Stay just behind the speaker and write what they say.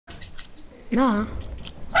Nah.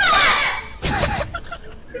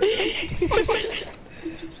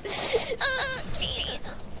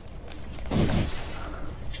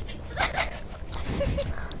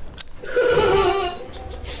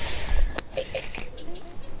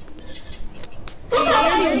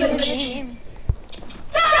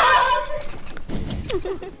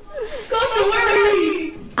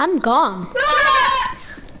 I'm gone.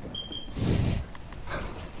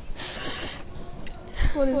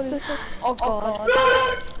 What is this? Oh god.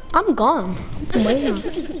 I'm gone. Wait on.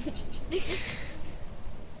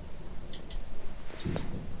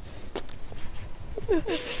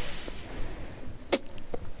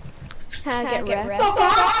 Get wrecked.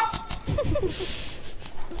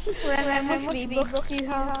 How much V-Bucks do you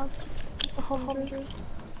have? 100.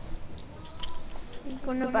 You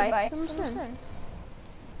gonna buy something?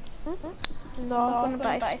 No, I'm gonna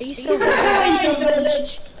buy. Are you still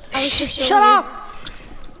Shut up!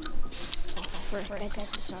 Sorry.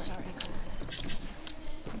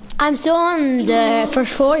 I'm still on the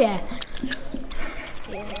first floor yet.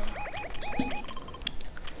 Yeah.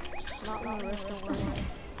 Not on the roof, don't worry.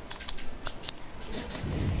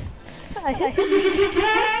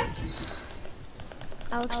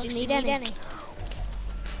 Alex, do you need any?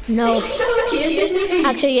 No.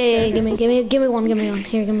 Actually, yeah, give me one. Here, give me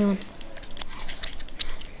one.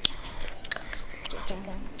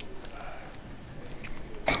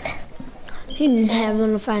 He didn't have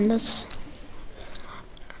one to find us.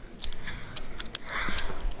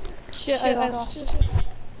 Shit, I lost.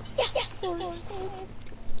 Yes!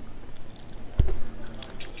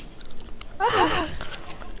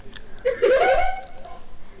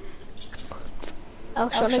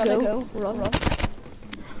 Alex, wanna go? Run.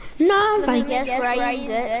 No, I'm fine. Guess where I use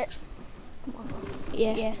it.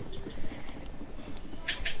 Yeah.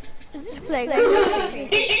 Is this playground?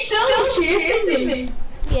 It's still chasing me.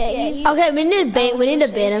 Yeah. Okay, we need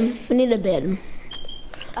to bait him.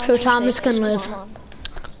 So Thomas can live.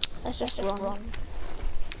 Let's just run.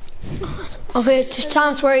 Okay, just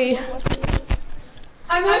Thomas, where are you?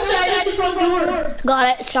 I'm outside the front door.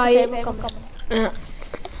 Got it, saw you. Yeah.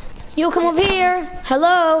 You come over here.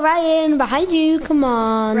 Hello, Ryan, behind you. Come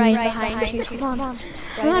on. Right behind you. Come on.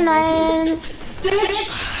 Come on, Ryan.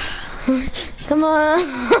 Come on.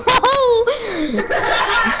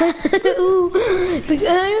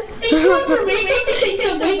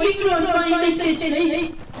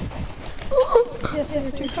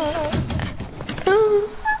 Yes, too far.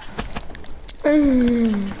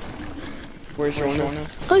 Where's your owner?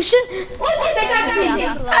 Oh shit! I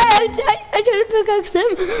tried to pickaxe him.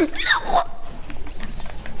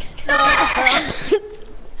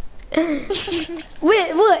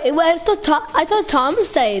 Wait, what? I thought Thomas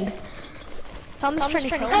said. Tom's trying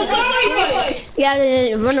to kill me.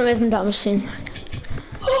 Yeah, run away from Thomas soon.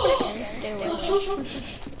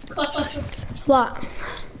 What?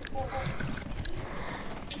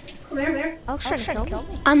 Come here. Alex trying to kill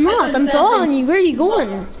me. I'm not. I'm following you. Where are you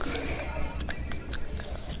going?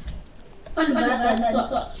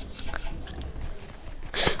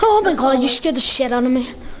 Oh my god, you scared the shit out of me.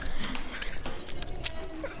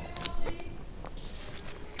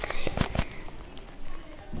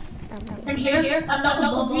 I'm here. I'm not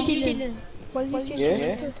going to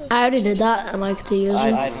Yeah? I already did that. I like to use I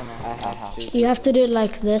it. have to. You have to do it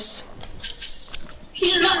like this.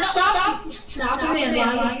 He's not stopping. Stopping me and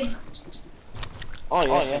lagging. Oh,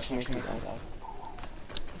 yes, make me like that.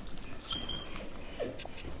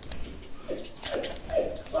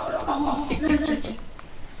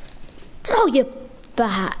 Oh, you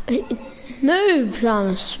bat. Move,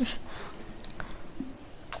 Thomas.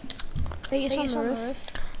 Wait, it's on the roof.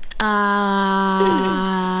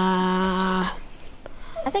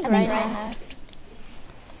 I think Ryan had.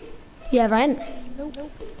 Yeah, Ryan. I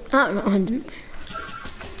don't know. I didn't.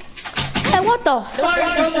 Hey, what the?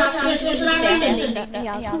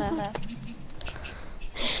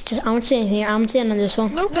 Just, I don't see anything here. I'm seeing on this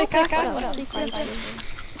one. No, pick up.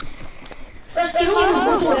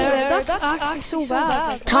 That's actually so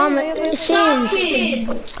bad. Tom,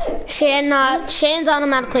 Shane's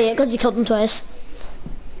automatically it because you killed him twice.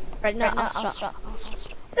 Right, no, I'll stop.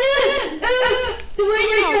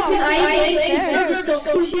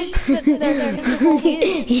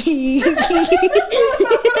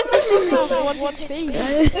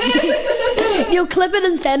 Yo, clip it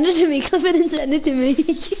and send it to me.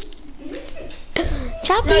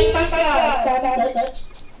 Chappy.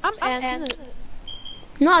 I'm ending it.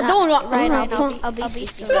 No, don't. Right, I'll be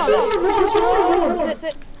CC. No, you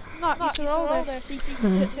should roll there. CC.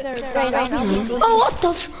 Right, I'll be CC. Oh, what the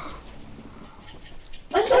f...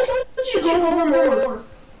 I told you go over.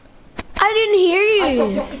 I didn't hear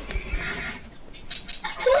you.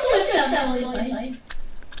 fine.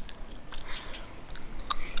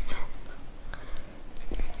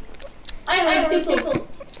 I have people.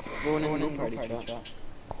 Going in party chat.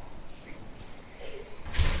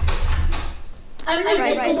 I'm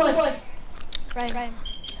right, boys. Ryan.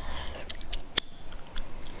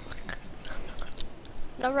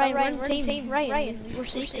 No, Ryan, we're team. Ryan, we're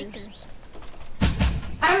seekers.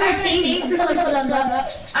 I'm a team.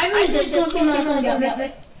 I'm in this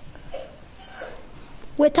one.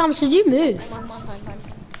 Wait, Thomas, did you move?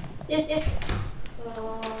 Yeah.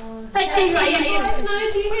 I see Ryan. Now,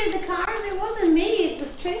 do you hear the cars? It wasn't me, it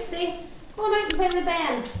was Tracy. Go on out and play with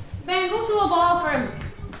Ben. Ben, go throw a ball for him.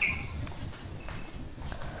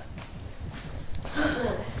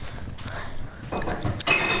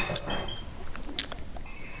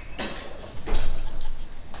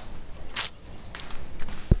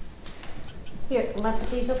 Here,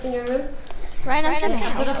 left these up in your room. Ryan, I'm trying to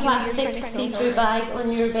Put a help plastic see-through bag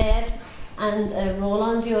on your bed and a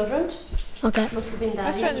roll-on deodorant. Okay. Must have been I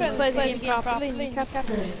was Daddy's. trying to play the game properly and you kept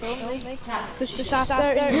controlling me. Because you sat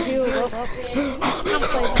there and you blew up. I can't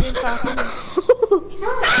play the game properly.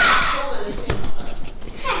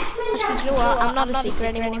 Actually, you know what? I'm not a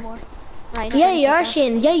secret anymore. Ryan's Yeah, trying you to are, pick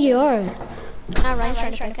Shane. Yeah, you are. up. Now Ryan's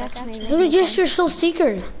trying to pick up me. You're so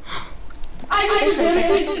secret.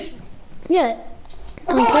 Yeah.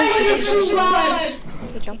 He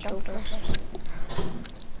jumped over us.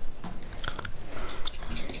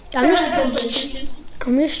 I'm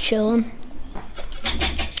just chilling.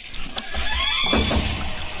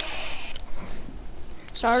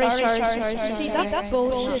 Sorry. See, that's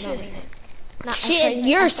bullshit. Shit,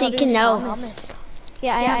 you're seeking now.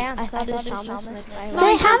 Yeah, I am. I thought it was Thomas.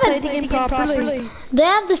 They have Play the it. game properly. They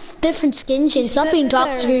have this different skin shade. Stop being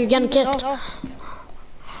toxic or you're getting kicked.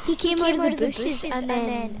 He came out of the bushes and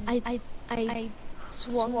then I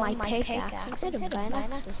swung my pickaxe instead of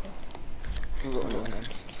Vinax.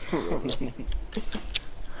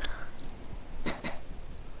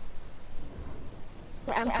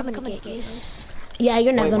 I'm coming to get you. Yeah,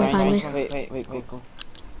 you're never gonna find me. Wait, go.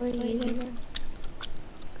 Where are you going?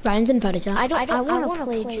 Ryan's in party chat. I want to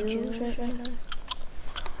play duos right now.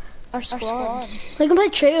 Our squads. We can play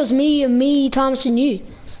trios, me, Thomas, and you.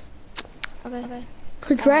 Okay.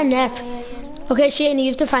 It's Ryan F. Okay, Shane, you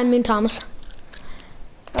have to find me and Thomas.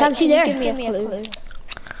 Thomas, you there? Give me a clue.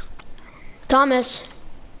 Thomas.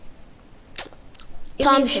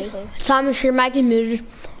 Thomas, your mic is muted.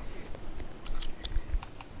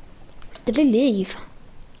 Did he leave?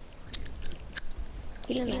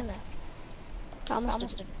 He didn't know. Thomas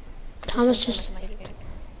just. Thomas just.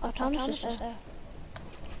 Oh, Thomas just there.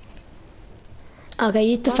 Okay,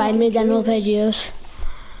 you have to find me, then we'll play duos.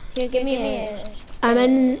 Here, give me a. I'm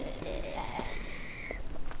in.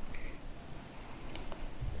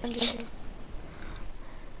 I'm just.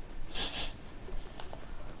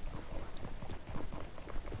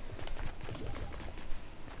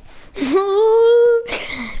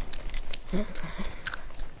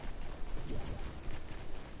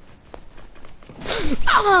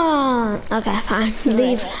 Okay, fine.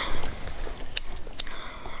 Leave.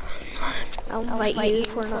 I'll invite you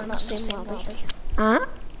if we're not in the same lobby.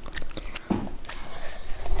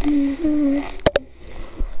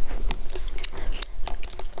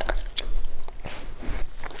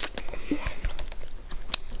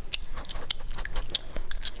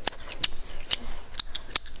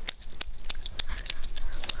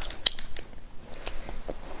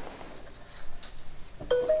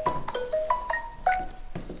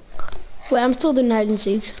 Wait, I'm still doing hide and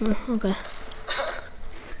seek. Oh, okay.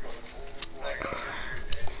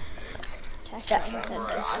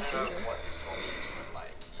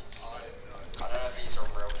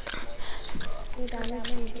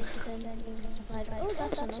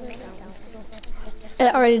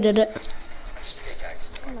 I already did it.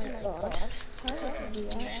 Oh my god. How did I do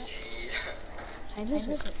that? Time is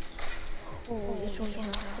it? Oh, it's only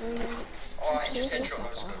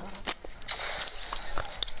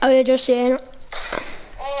Oh, you're just saying. Oh,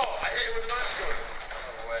 I hit it with an ice gun.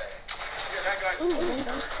 No way. Yeah, that guy.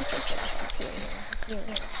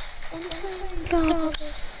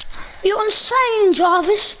 You insane,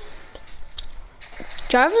 Jarvis.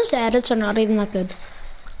 Jarvis' edits are not even that good.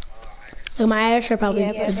 Like, my edits are probably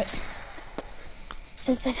good.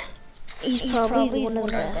 He's probably one of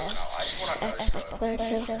the best Epic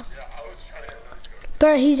players.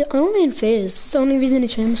 But he's only in Fizz. It's the only reason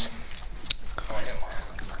he's famous.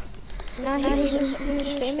 No, he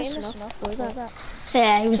was famous enough for that.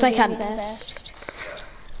 Yeah, he was like the a... best.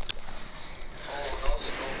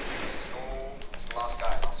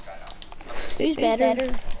 Who's better?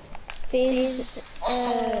 Fizz,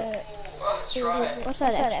 let's try it. What's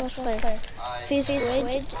that Xbox player? Phase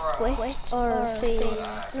Squid, Quit, or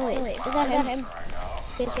Phase... No wait, is that him?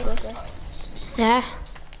 Phase Squid. Yeah.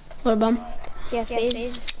 What about him? Yeah,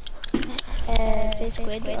 Phase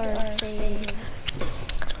Squid or Phase...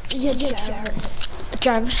 Yeah, Jarvis.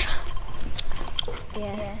 Jarvis.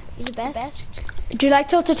 Yeah, he's the best. Do you like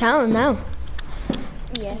Tilted Town now?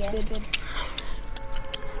 Yeah, it's good.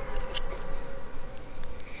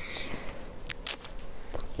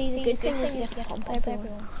 See, the good thing is you get to pump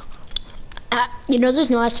everyone. You know there's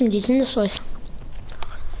no SMGs in this place.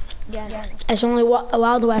 Yeah. It's only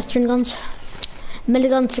Wild Western guns.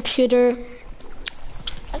 Minigun, 6-shooter.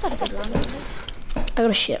 I got a good one. I got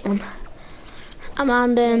a shit one. I'm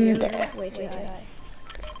on Way too high.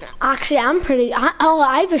 Actually, I'm pretty.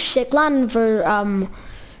 I have a shit gun for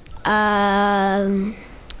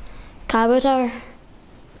Cabo Tower.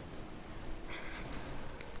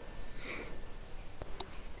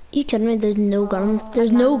 You kidding me? There's no gun.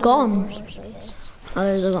 There's no gun. Oh,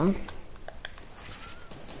 there's a gun.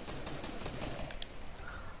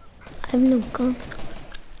 I have no gun.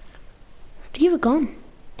 Do you have a gun?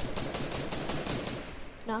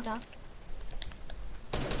 No.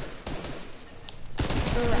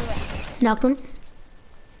 Knock them.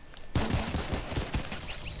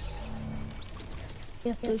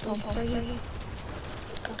 You have to pump for you.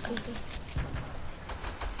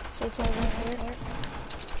 So it's over here.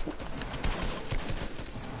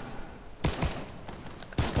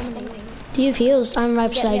 Do you have heals? I'm right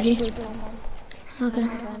beside you. Okay.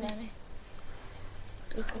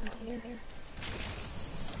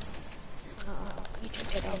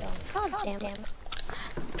 God damn it.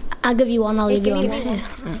 I'll give you one, I'll give you one.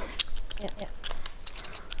 Yeah.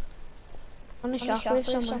 On the shockwave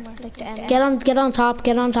somewhere, like the end. Get on top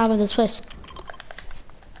of this place.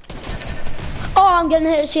 Oh, I'm getting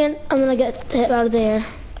hit, Shane. I'm gonna get hit out of there.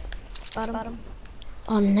 Bottom.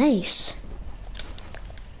 Oh, nice.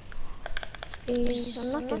 I'm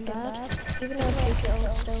not doing bad. Even though I take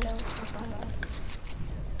kills, still.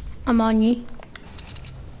 I'm on you.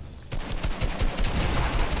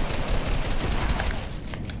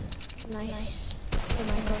 Nice. Oh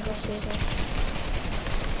my god, go save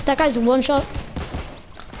it. That guy's one shot.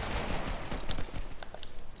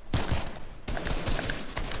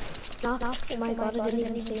 Knock. Oh my god, I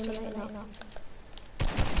didn't even see him right now.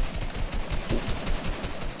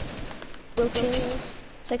 Rotate.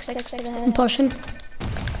 6 to the I'm head. pushing.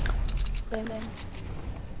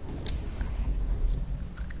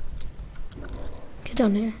 Get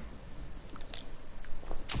down here.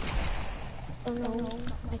 Oh no.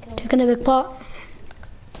 Taking a big pot.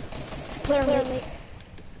 Clear me.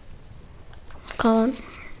 Come on.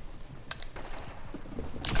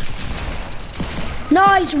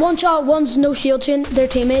 Nice! One shot, one's no shield chain. They're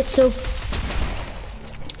teammates, so.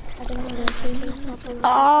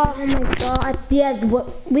 Oh my god. Yeah,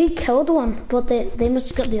 we killed one, but they must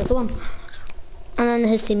have got the other one. And then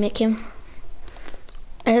his teammate came.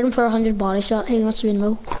 I hit him for 100 body shot. He must have been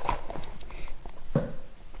low.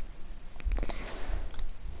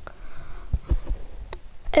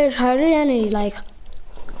 There's hardly any, like,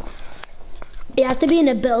 you have to be in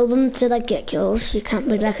a building to, like, get kills. You can't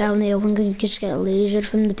be, like, out in the open because you just get lasered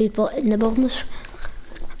from the people in the buildings.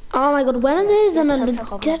 Oh my god, when are they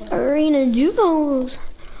gonna get arena duos? Is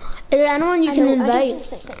there anyone you can invite?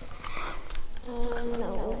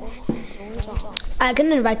 No. I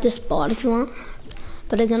can invite this bot if you want,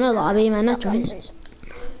 but it's in a lobby, you might not join.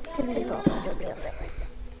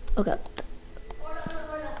 Okay.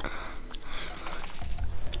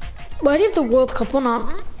 Why do you have the World Cup one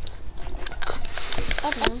on?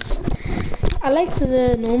 I like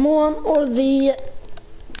the normal one or the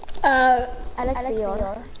I like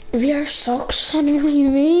VR. VR sucks. I don't know what you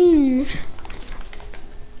mean.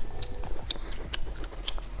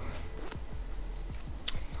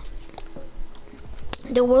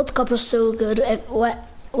 The World Cup was so good.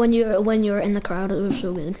 When you're in the crowd, it was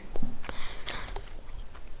so good.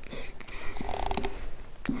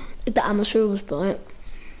 The atmosphere was brilliant.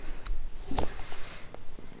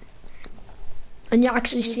 And you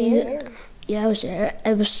actually see it. Yeah, I was there.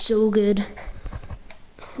 It was so good.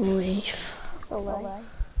 Holy So low.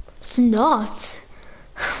 It's not.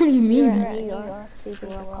 What do you mean? New York, season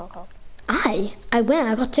World Cup. I went.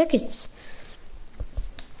 I got tickets.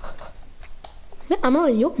 Yeah, I'm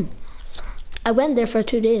not young. I went there for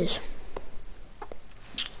 2 days.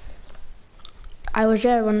 I was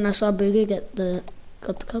there when I saw Boogie got the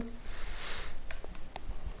cup.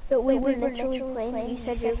 But we were literally playing. You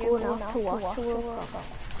said you were going off to watch the World Cup.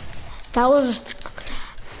 That was,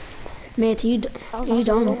 mate. You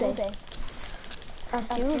don't.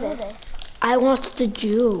 That's your day. I watched the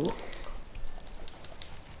duo.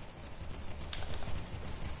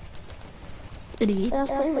 Idiot. I was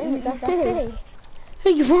playing with you that day.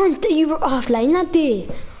 Hey, you were offline that day.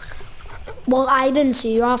 Well, I didn't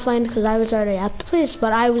see you offline because I was already at the place,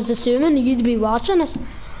 but I was assuming you'd be watching us.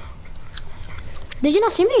 Did you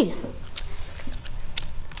not see me?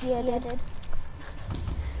 Yeah, I did.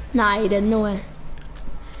 Nah, you didn't, no way.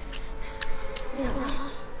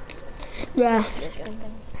 Yeah,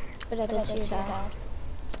 But I did see your dad.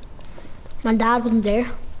 my dad wasn't there.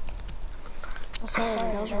 I saw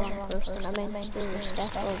the nails wrong first, and I meant to do the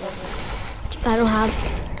step over.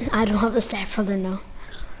 I don't have a stepbrother now.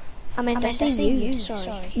 I meant I see you,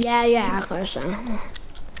 sorry. Yeah, of course.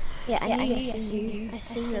 Yeah, I knew I seen you. I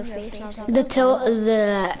seen your face and I was like,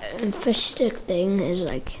 The fish stick thing is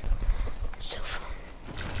like so fun.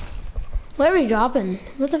 Where are we dropping?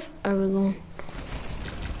 What the f are we going?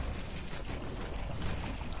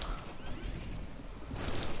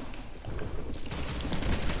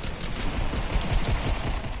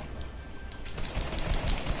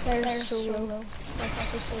 there's solo.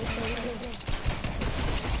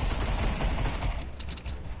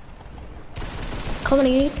 Coming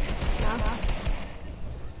to eat.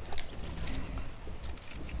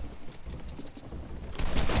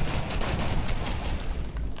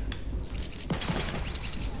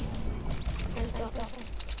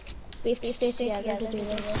 We have to stay together to do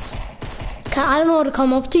this. I don't know how to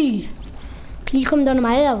come up to you. Can you come down to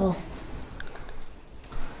my level?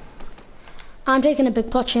 I'm taking a big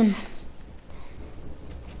punch in.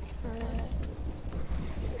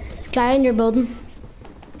 This guy in your building.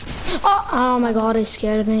 Oh my god, he's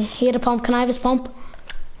scared of me. He had a pump. Can I have his pump?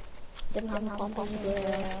 Didn't have a pump on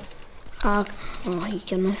the Oh, he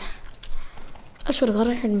killed me. I swear to god,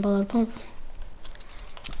 I heard him pull out a pump.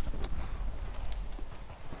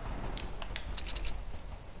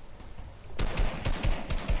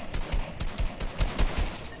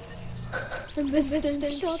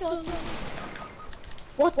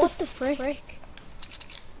 What the frick?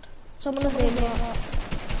 Someone is in there.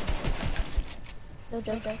 No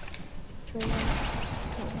joke. Okay.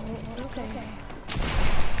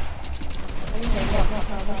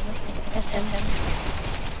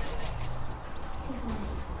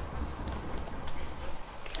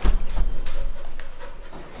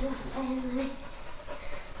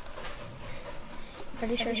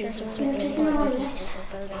 Pretty sure she's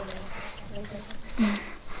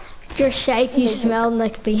You're shite, you smell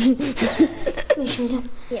like beans. I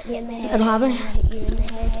don't have it.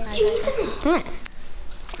 Alright.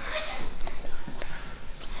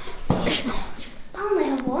 I only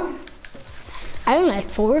have one. I only had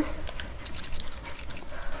 4.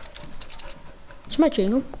 It's my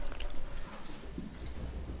jingle.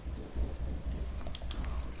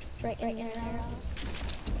 Right in there.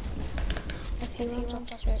 Okay, runs up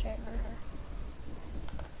the stairs.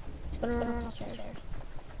 He's gonna run up the stairs.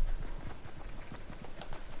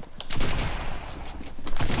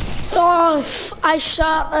 Oh, he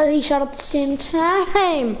shot at the same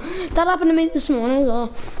time. That happened to me this morning as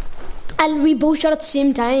well. And we both shot at the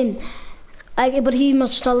same time. Like, but he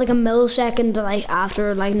must have shot like a millisecond like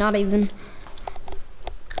after, like not even.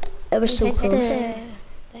 It was so close.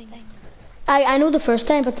 I know the first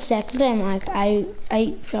time, but the second time, like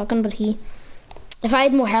I shotgun, but he. If I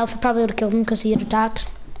had more health, I probably would have killed him because he had attacks.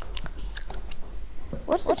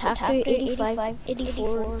 What's the attack do?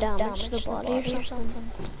 84 damage to the body or something?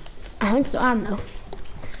 I think so. I don't know.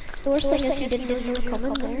 The worst thing is he didn't come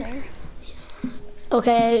in there.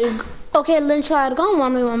 Okay, Lynchard, go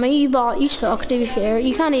on 1v1 me. You suck, to be fair.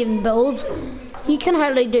 You can't even build. You can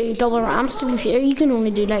hardly do double ramps, to be fair. You can only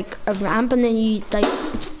do like a ramp and then you like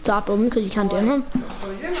stop building because you can't do them.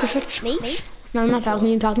 Me? No, I'm not talking to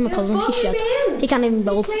you. I'm talking to my cousin. He's shit. He can't even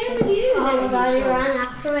build. Oh my god, you ran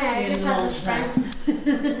after me. I just had the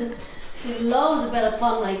strength. Loads a bit of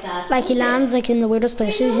fun like that. Like he lands like in the weirdest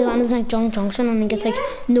places. He lands like Junk Junction and he gets like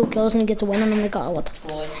no kills and he gets a win and I'm like, oh, what the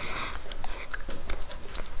fuck.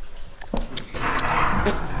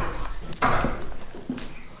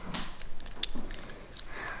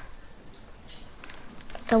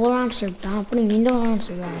 Double ramps are bad. What do you mean double ramps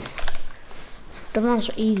are bad? Double ramps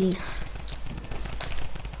are easy.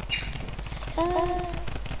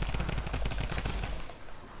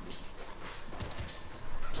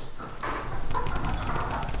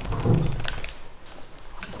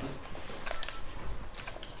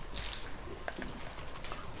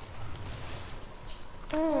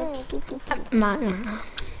 How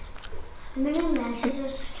many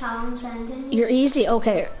messages Callum sending? You're easy,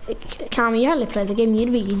 okay. Cam, you hardly play the game,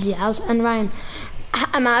 you'd be easy as. And Ryan,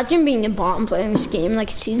 imagine being a bot and playing this game like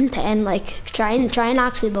season 10, like try and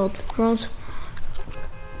actually build runs.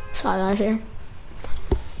 Saw that here.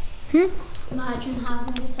 Imagine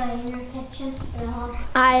having to play in your kitchen.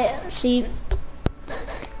 I see.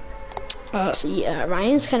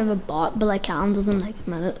 Ryan's kind of a bot, but like Callum doesn't like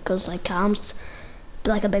admit it because like Callum's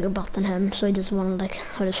like a bigger bot than him, so he just wanted like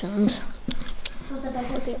hurt his feelings.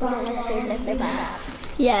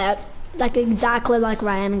 Yeah, like exactly like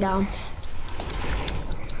Ryan and Callum.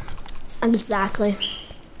 Exactly.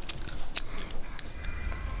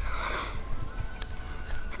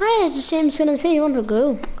 Hey, it's the same skin as me. You want to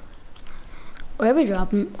go? Where are we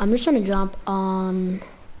dropping? I'm just gonna drop on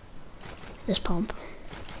this pump.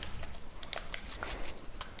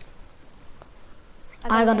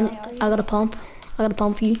 I got a pump. I got a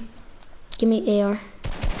pump for you. Give me AR.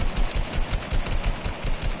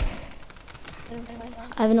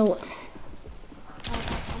 I have no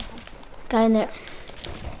guy in there.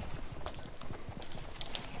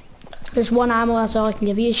 There's one ammo, that's all I can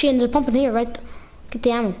give you. Shane, there's a pump in here, right? Get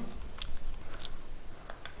the ammo.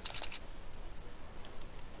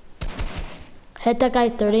 Hit that guy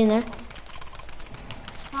 30 in there.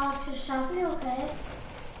 Alex, is Shelby okay?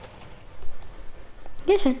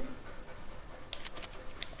 Yes, man.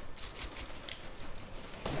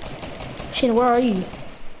 Shane, where are you?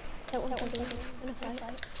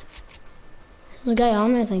 There's a guy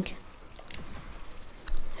on me, I think.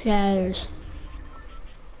 Yeah, there's.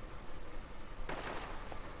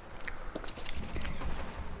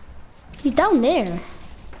 He's down there.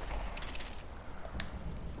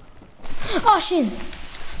 Oh, Shane.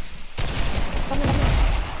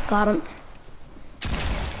 Got him.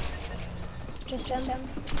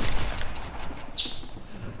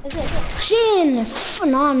 Shane,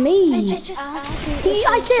 on me.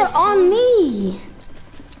 I said on me.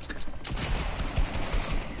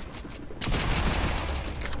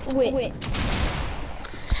 Wait.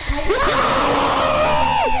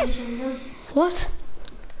 What?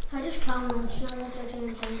 I just can't mention that there's an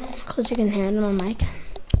agenda. Because you can hear it on my mic.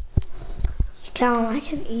 Callum, I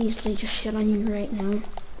can easily just shit on you right now.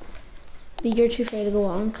 But you're too afraid to go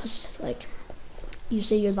on because it's just like, you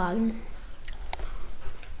say you're lagging.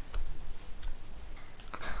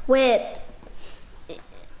 Wait.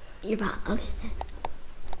 You're back. Okay.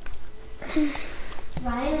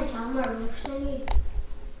 Ryan and Callum are roasting you.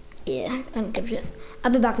 Yeah, I don't give a shit.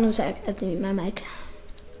 I'll be back in a sec. I have to mute my mic.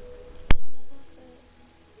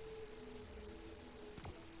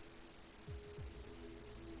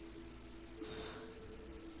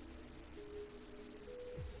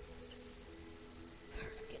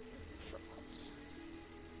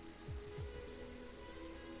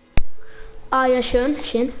 Oh yeah, Shane,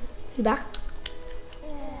 you back?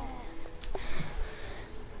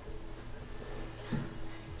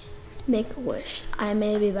 Make a wish. I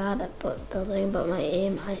may be bad at building, but my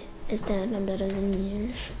aim is 10 times better than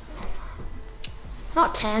yours.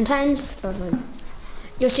 Not 10 times, but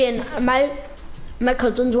you're saying my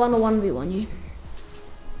cousins want to 1v1 you.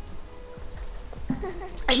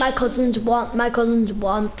 My cousins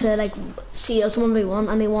want to like see us 1v1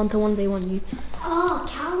 and they want to 1v1 you. Oh,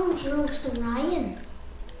 Callum's roasting Ryan.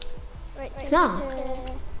 No.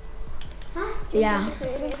 Huh? Yeah.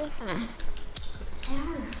 Yeah.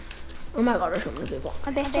 Oh my god, there's so many people.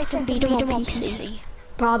 I bet they can beat him on PC.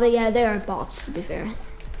 Probably, yeah, they are bots, to be fair.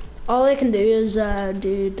 All they can do is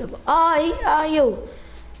do double. Yo,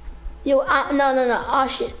 no. Oh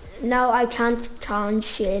shit, no, I can't challenge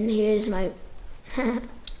Shane. Here's my.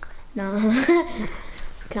 No,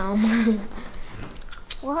 calm.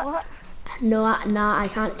 What? No, I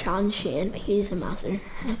can't challenge Shane. He's a master.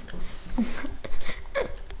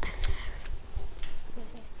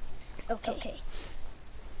 Okay.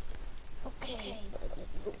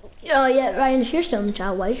 Oh yeah, Ryan, if you're still in the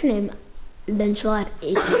chat, why is your name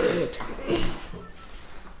Lynchel@88?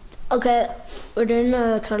 Okay, we're doing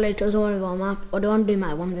a Carlitos 1v1 map, or do you want to do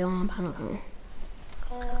my 1v1 map? I don't know.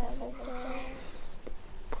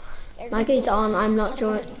 Mikey's on, I'm not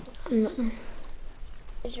joining.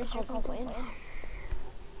 Is your cousin playing?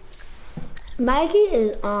 Mikey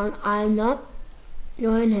is on, I'm not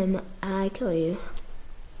joining him, and I kill you.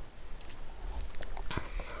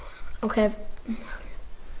 Okay.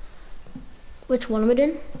 Which one are we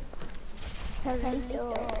doing?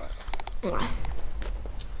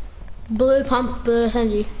 Blue pump, blue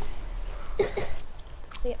SMG.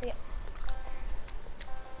 Yeah.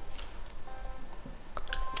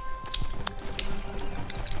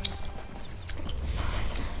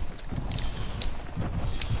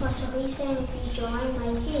 What's the reason if you join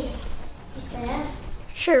Mikey? He's there.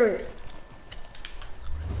 Sure.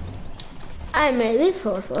 I may be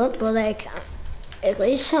 4 foot, but like, at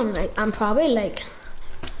least I'm probably like,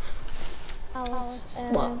 Alex,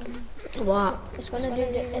 what? What? It's gonna do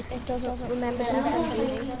it doesn't remember the SSD.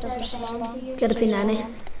 It doesn't spawn. Get a P90.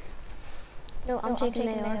 No, I'm taking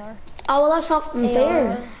an AR. Oh, well, that's not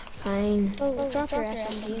fair. Fine. Oh, drop your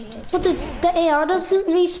SSD. But the AR doesn't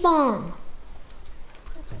respawn.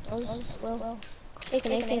 Well, take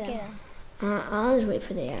an AK then. I'll just wait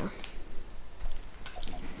for the AR.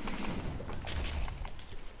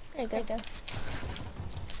 There you go.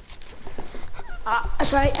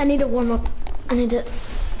 That's right, I need to warm up. I need to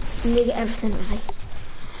get everything ready.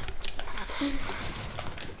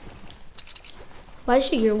 Why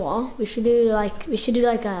should your wall? We should do like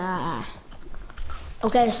a.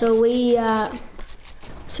 Okay, so we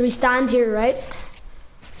stand here, right?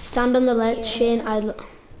 Stand on the left, Shane.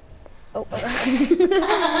 Oh.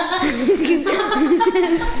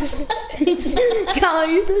 Cal,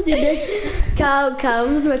 you said you did. Cal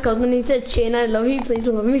was my cousin. He said, Shane, I love you. Please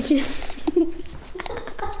love me.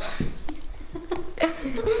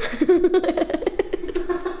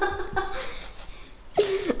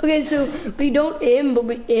 Okay, so we don't aim, but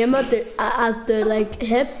we aim at the like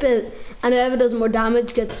hip, and whoever does more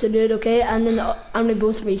damage gets to do it. Okay, and then we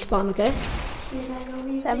both respawn. Okay.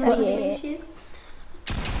 78.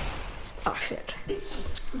 Oh shit.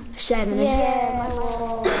 70. Yeah, my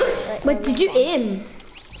wall. But did you aim?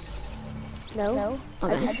 No.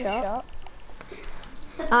 Okay. I shot.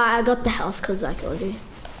 I got the health because I killed you.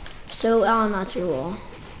 So, that's your wall.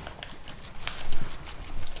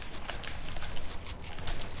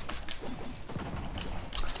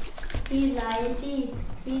 He's lying to you.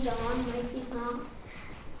 He's on, Mike, he's not.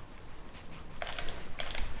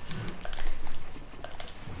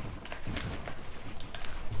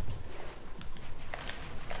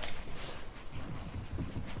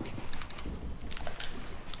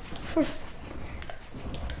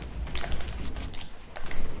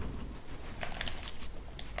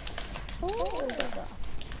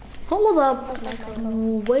 Hold up.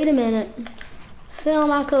 Wait a minute. Fill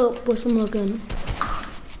my cup with some looking.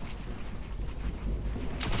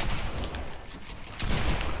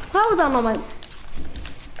 How was that moment?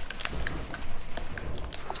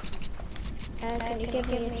 Can you give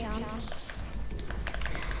me a chance?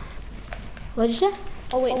 What did you say?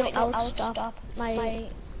 Oh wait, no, I'll stop my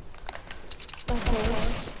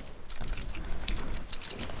phones.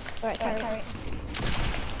 Alright, carry it.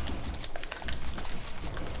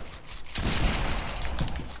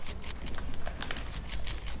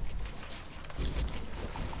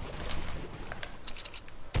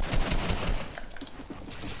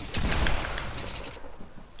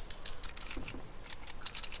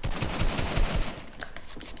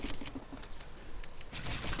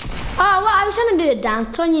 Oh, well, I was trying to do a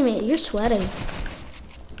dance on you, mate. You're sweating.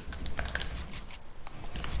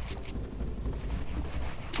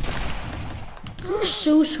 You're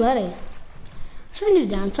so sweaty. I was trying to do a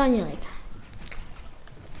dance on you, like.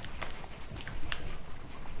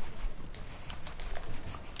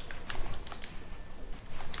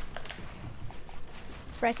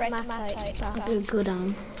 Break my tight. Go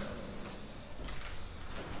down.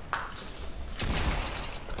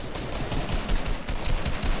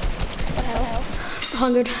 What the hell?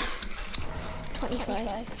 100. 25.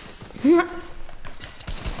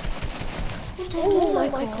 Oh my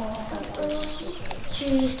god.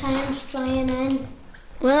 Jeez, time's flying in.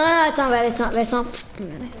 Well, no, it's not ready. It's not ready. It's not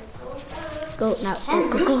ready. Go now.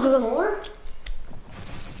 Go.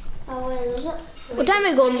 Oh, wait, is it? What time are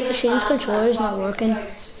we going? Shane's controller is not working.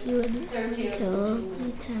 You would tell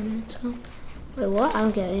me 10 minutes ago. Wait, what? I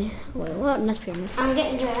don't get it. Wait, what? That's pyramid. I'm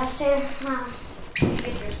getting dressed here.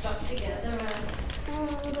 Get your stuff together, I'm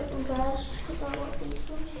getting dressed. Is that what these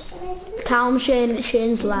ones said? Calm,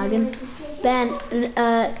 Shane's lagging. Ben,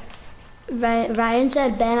 Ryan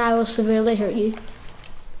said, Ben, I will severely hurt you.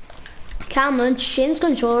 Cameron, Shane's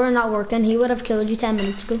controller not working. He would have killed you 10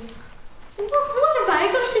 minutes ago. What have I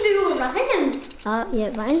got to do with Ryan? Yeah,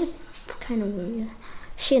 Ryan's kind of weird.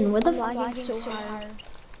 Shane, where the fuck? Lagging so hard.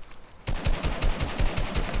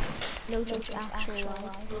 No joke, actually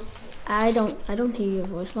lag. I don't hear your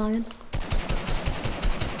voice lagging.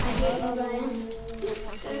 I hate you, Ryan.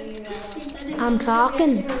 He said he I'm was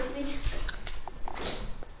talking. going to hurt me.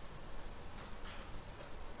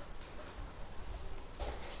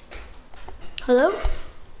 Hello?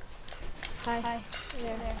 Hi.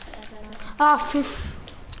 There. Ah, phew.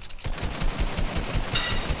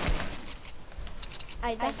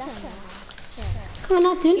 That's Come on,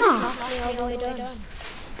 not do that. all the way down.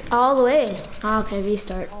 All the way. Ah, okay,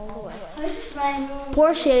 restart. All the way. How does Ryan know?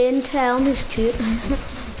 Poor Shane, tell him he's cute.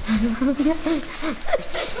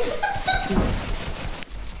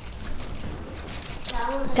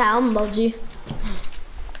 Callum loves you.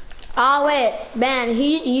 Oh wait, man,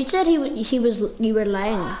 you said you were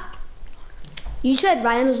lying. You said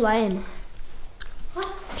Ryan was lying. What?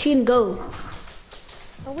 She can go.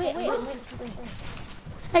 Oh wait.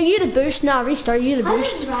 Hey, you the boost now, restart, you the How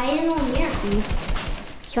boost. does Ryan on here? You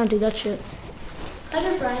can't do that shit. How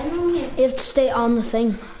does Ryan on here? You have to stay on the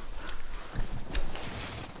thing.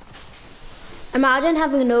 Imagine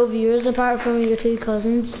having no viewers apart from your two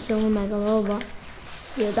cousins, so mega low, but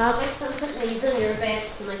yeah, that's Alex, I'm putting these on your bed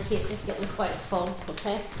so my case is getting quite full,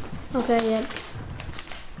 okay? okay, yeah.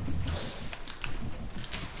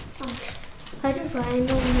 Alex, how does Ryan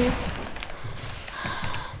on here?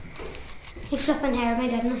 He flipping hair me,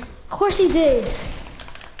 didn't he? Of course he did.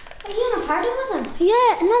 Are you in a party with him?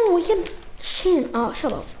 Yeah, no, we can. Shane, oh,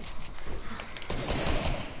 shut up.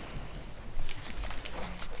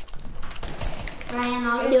 Ryan,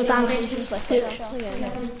 I'll Yo, thanks.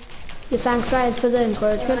 Yo, thanks, Ryan, for the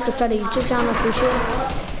encouragement to start a YouTube channel. Appreciate it.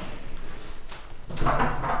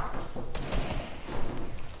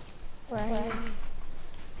 Right.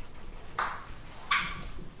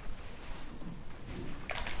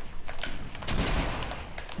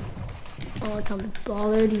 Oh, I can't be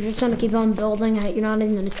bothered. You're just gonna keep on building it. You're not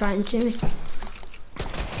even gonna try and shoot me.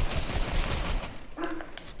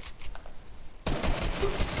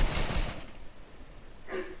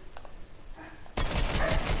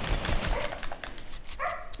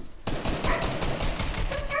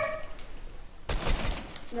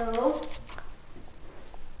 No.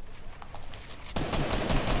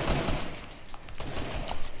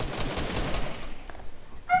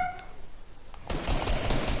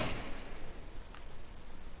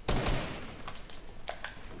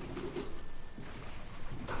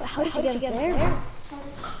 How did you get there?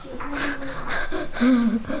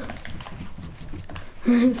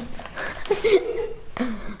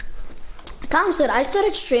 Cam said I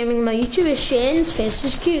started streaming my YouTube. Is Shane's face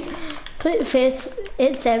is cute. Put face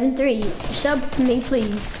 873. Sub me,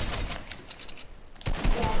 please.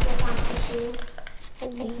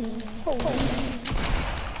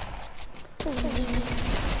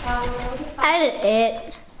 I did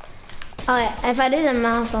it. Alright, if I do the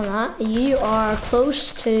math on that, you are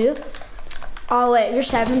close to. Oh wait, you're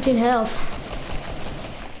 17 health.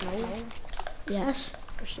 No. Yes.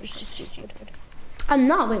 I'm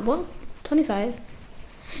not. Wait, what? 25.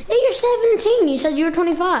 Hey, you're 17. You said you were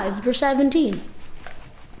 25. You're 17.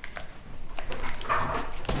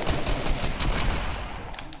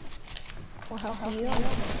 Well, how are you?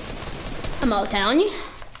 I'm not telling you.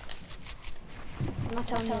 I'm not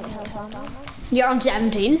telling you how I'm on. You're on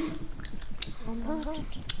 17.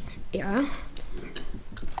 Yeah.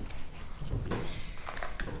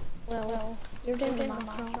 Well, you're doing the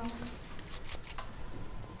math wrong.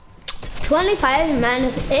 25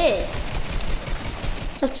 minus 8.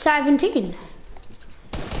 That's 17.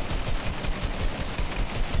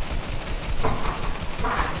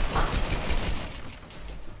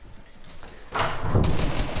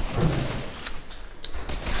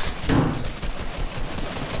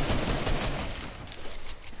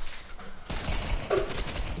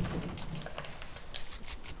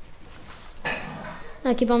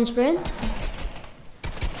 I keep on spraying.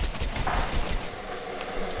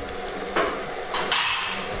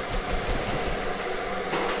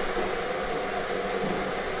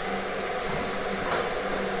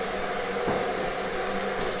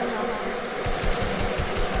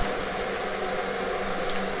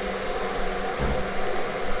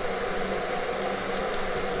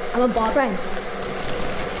 I'm a bot rank.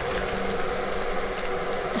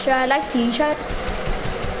 Sure, I like t-shirt.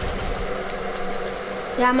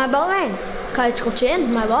 Yeah, my bot rank. Kijk, het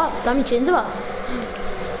chain, my bot. Dat mijn chain wel.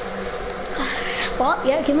 Bot,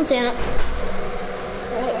 yeah, keep on saying it.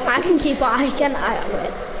 I can keep on. I can.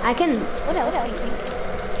 What else?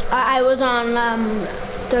 I was on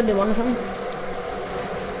 31 or something.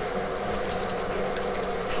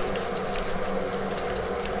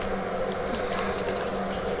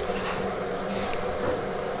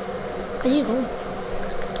 There you go.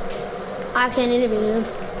 I can't eat it really good.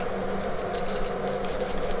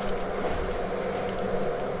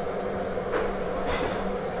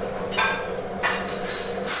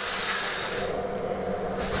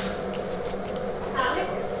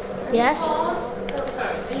 Alex? Yes? Pause. Oh,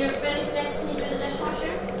 sorry. When you're finished next, can you do the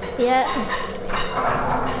dishwasher? Yeah.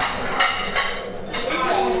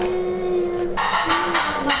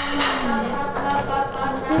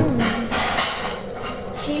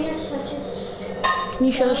 Shane is such a...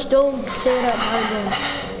 You just don't say it out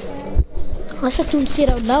loud. I said don't say it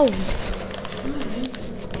out loud.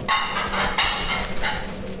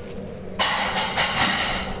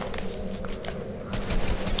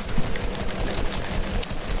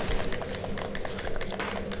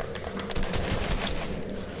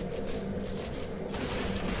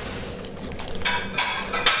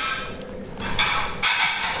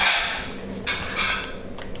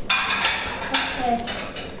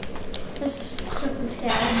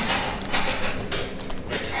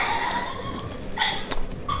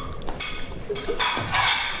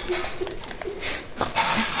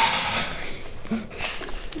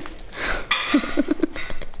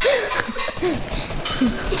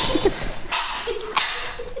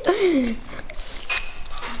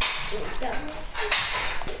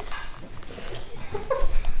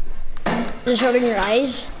 Just hurting your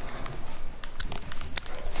eyes.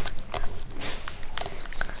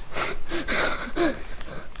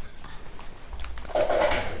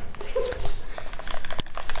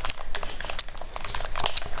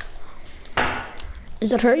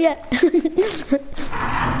 Is it hurt yet?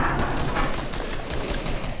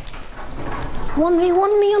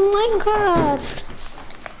 1v1 me on Minecraft.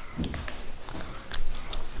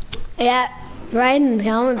 Yeah, Ryan and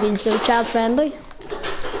Callum have been so child friendly.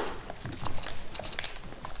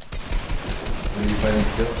 What are you planning to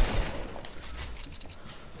do?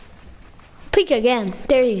 Peek again.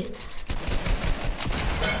 There you go.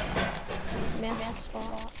 Miss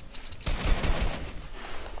spot.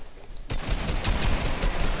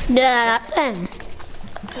 Yeah, then.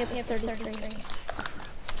 Yep, 33.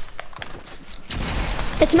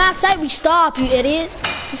 It's max height. We stop, you idiot.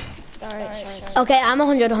 Alright. Okay, I'm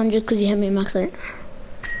 100 because you hit me max height.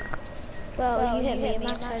 Well, you hit me at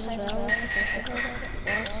max size as well.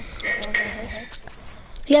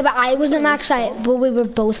 Yeah, but I wasn't max height, but we were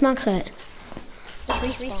both max height.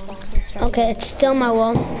 Respawn. Okay, it's still my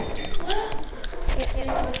wall.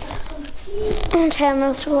 And 10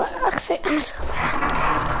 minutes ago, actually, I'm so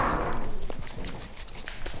bad.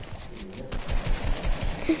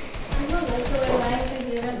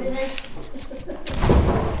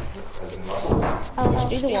 Oh, let's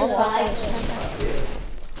do the wall first.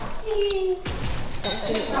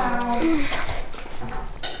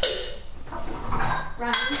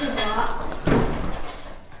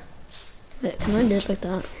 Wait, can I do it like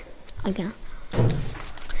that? I can't.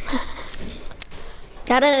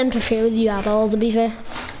 That didn't interfere with you at all, to be fair.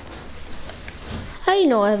 How do you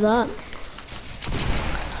know I have that?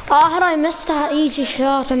 Oh, had I missed that easy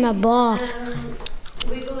shot in my bot?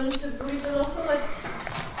 We go into burrito local like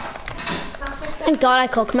Thank God I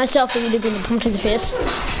cooked myself for you to be in punch in the face.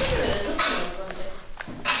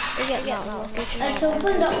 it's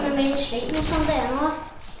opened up in the main street on Sunday, anyway.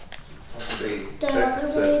 The other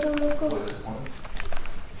burrito local.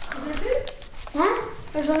 Huh?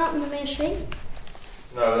 There's one up in the main street.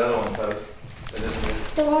 No, the other one closed. It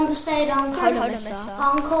isn't. The one beside Encore. How did I miss that?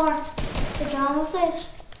 Encore. The drama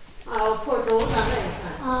place. Oh, Port Road, that is.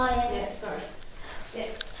 Oh, yeah. Yeah, sorry. Yeah.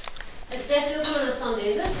 It's definitely open on a Sunday,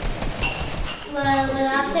 is it? Well, the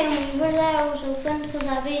last time we were there, it was open because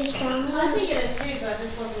everybody's dramas. I think it is too, but I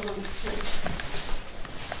just wasn't on the street.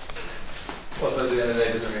 Well, at the end of the day,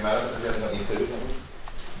 it doesn't really matter because we haven't got any food.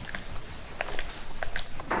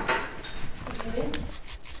 have we?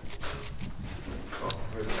 Oh,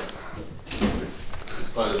 where's it?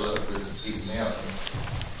 It's quite a lot of just easing me out.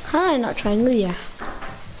 How did I not triangle you?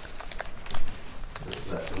 This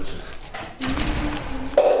is less delicious.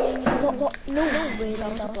 What? No way, that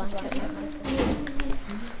was a blanket.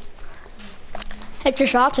 Hit your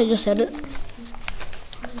shots, I just hit it.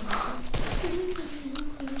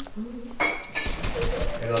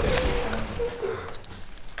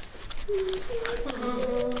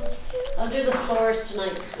 I'll do the floors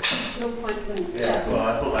tonight. No point in. Yeah, well,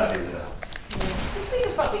 I thought that'd be the. We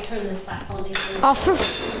could probably turn this back on these things. Oh, for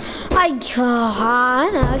I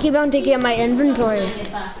can't. I keep on taking out my inventory. When I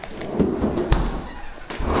get back.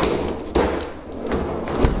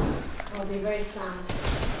 I'll be very sad.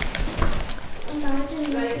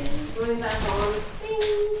 Right, going back on. Bing.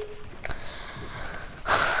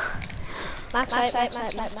 Max height,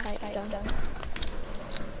 done.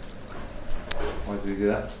 Why did you do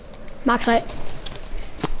that? Max height.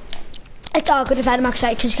 It's awkward if I had max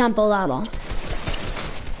height because you can't build that at all.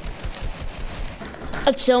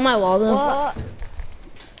 It's still my wall though. What?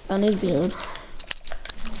 I need to build.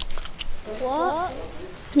 What?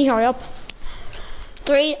 Can you hurry up?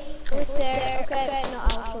 3. Right there. Okay, no,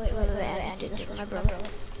 I'll wait, I do this for my brother.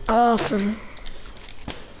 Oh, for...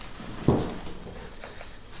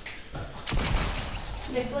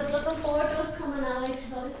 Nicholas looking forward to us coming out.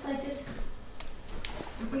 He's all excited.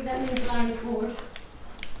 I think that means learning forward.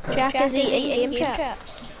 Jack is eating game chat.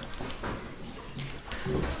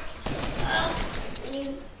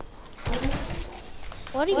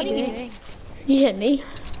 What are you doing? You hit me.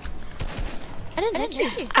 I didn't hit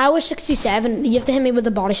you. I was 67. You have to hit me with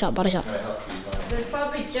a body shot, body shot. There's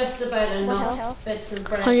probably just about enough bits of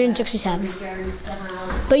bread. 167. left for you girls to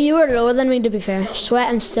have. But you were lower than me, to be fair. Sweat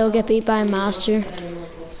and still get beat by a master.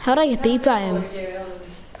 How'd I get beat by him? Cereal and-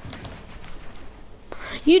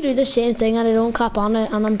 You do the same thing and I don't cop on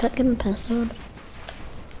it and I'm picking piss on it.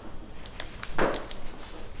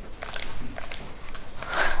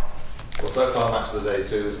 Well, so far, match of the day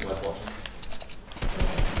 2 isn't worth watching.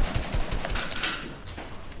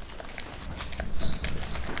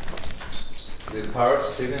 The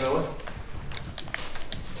Pirates this evening, are we?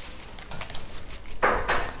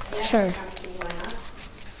 Sure.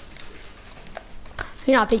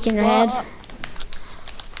 You're not peeking your head.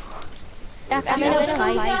 I'm in a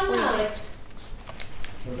fight.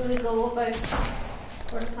 We're going to go about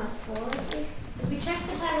 4:15. Did we check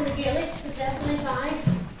the time of the Gaelic? It's definitely 5.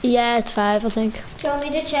 Yeah, it's 5, I think. Do you want me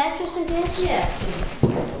to check just in case? Yeah, please. I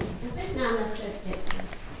think Nana said it.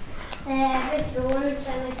 It's the one in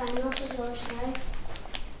semi-finals as well tonight.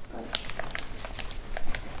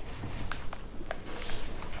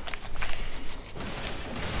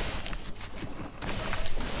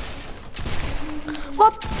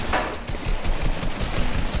 What?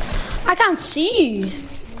 I can't see you.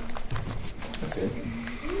 That's it.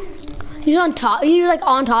 You're on top. You're like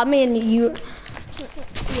on top of me, and you.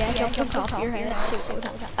 Yeah, jump on top of your head.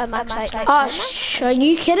 Oh, are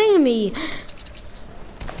you kidding me?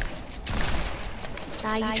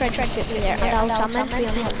 Nah, you try to shoot me there. And I'm meant to be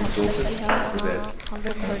on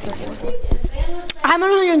 134. I'm on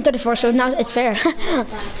 134, so now it's fair.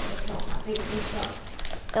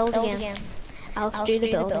 Build again. Alex, do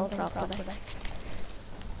the building properly.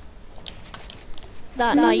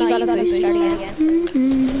 No, you gotta boost start again.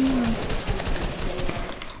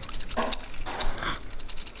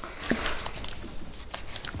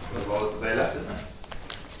 There's loads of day left, isn't there?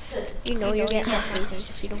 You know you're getting off boost,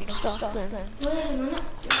 just you don't stop then.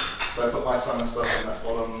 So I put my son and stuff in that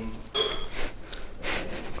bottom.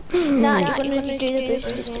 Nah, you're gonna do the boost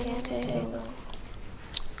again. Okay.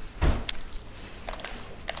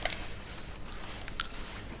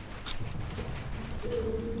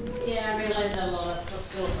 Yeah, I realised a lot of stuff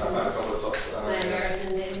still I've from had a couple of tops. my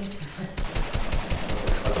American days.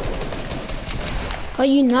 Oh,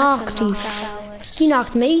 you knocked me. You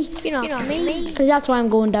knocked me. You know me. Because that's why I'm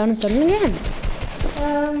going down and starting again.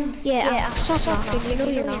 Yeah, stop knocking. You know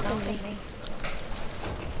you're knocking me.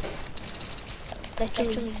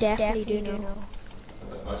 Literally, definitely do know.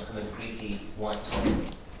 Nice kind of creaky white top.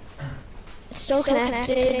 It's still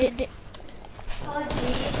connected.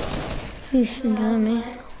 You think of me.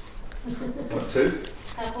 What, 2?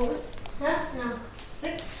 Huh? No.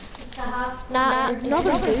 6? Just a half. Nah,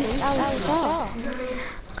 another boost. I'll stop.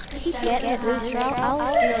 Keep getting a boost. I'll do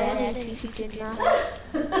that if you keep doing that.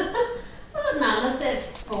 Nana said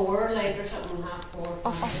 4, like, or something, half 4.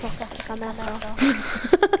 Oh, fuck, I messed up.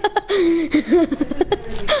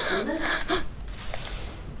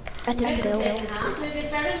 I didn't Maybe build. second half. Maybe it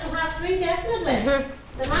started at half 3, definitely.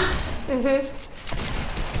 The match.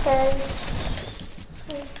 Says.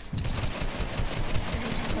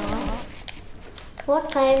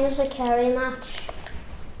 What time is the carry match?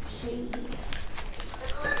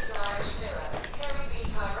 According to Irish Mirror, Kerry v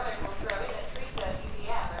Tyrone will throw in at 3:30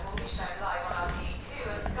 PM and will be shown live on RTE2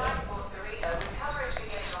 and Sky Sports Arena with coverage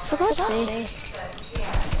beginning on For God's sake, 2:30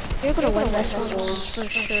 PM. you're gonna win this one for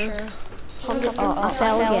sure. I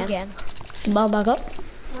fell again. Ball back up. I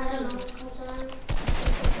don't know what's going on.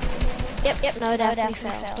 Yep, no, definitely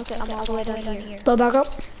fell. Okay, I'm all the way down here. Ball back up.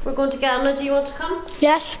 We're going to Ghana. Do you want to come?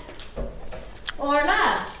 Yes.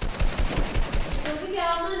 Orla. Go to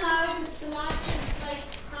Ghana now because the match is like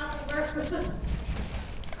half over.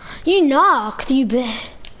 You knocked, you bitch.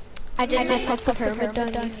 I didn't put the pyramid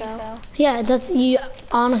down, you fell. Yeah, that's you.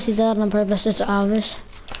 Honestly, did that on purpose. It's obvious.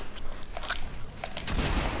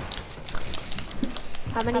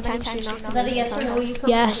 How many times did you knock? Is that a yes or no? You come?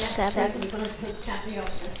 Yes. 7. I'm going to chat you up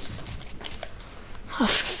there.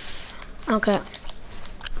 Okay.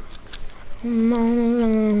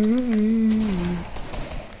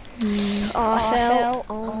 Oh, I fell.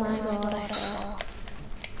 Oh my god, I fell.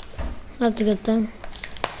 That's a good thing.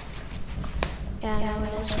 Yeah, I know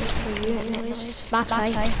it is. It's for you anyways. It's my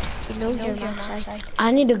type. You know you're my type.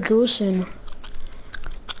 I need to go soon.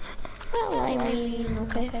 Well, I mean,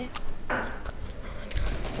 okay.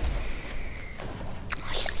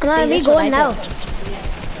 Come on, we going now.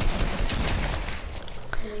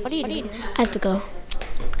 What are you doing? I have to go.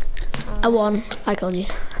 I won. I told you.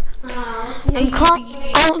 I'm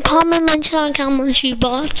comment mention on how much you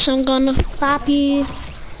bought, so I'm gonna clap you.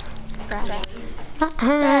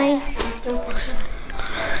 Hi.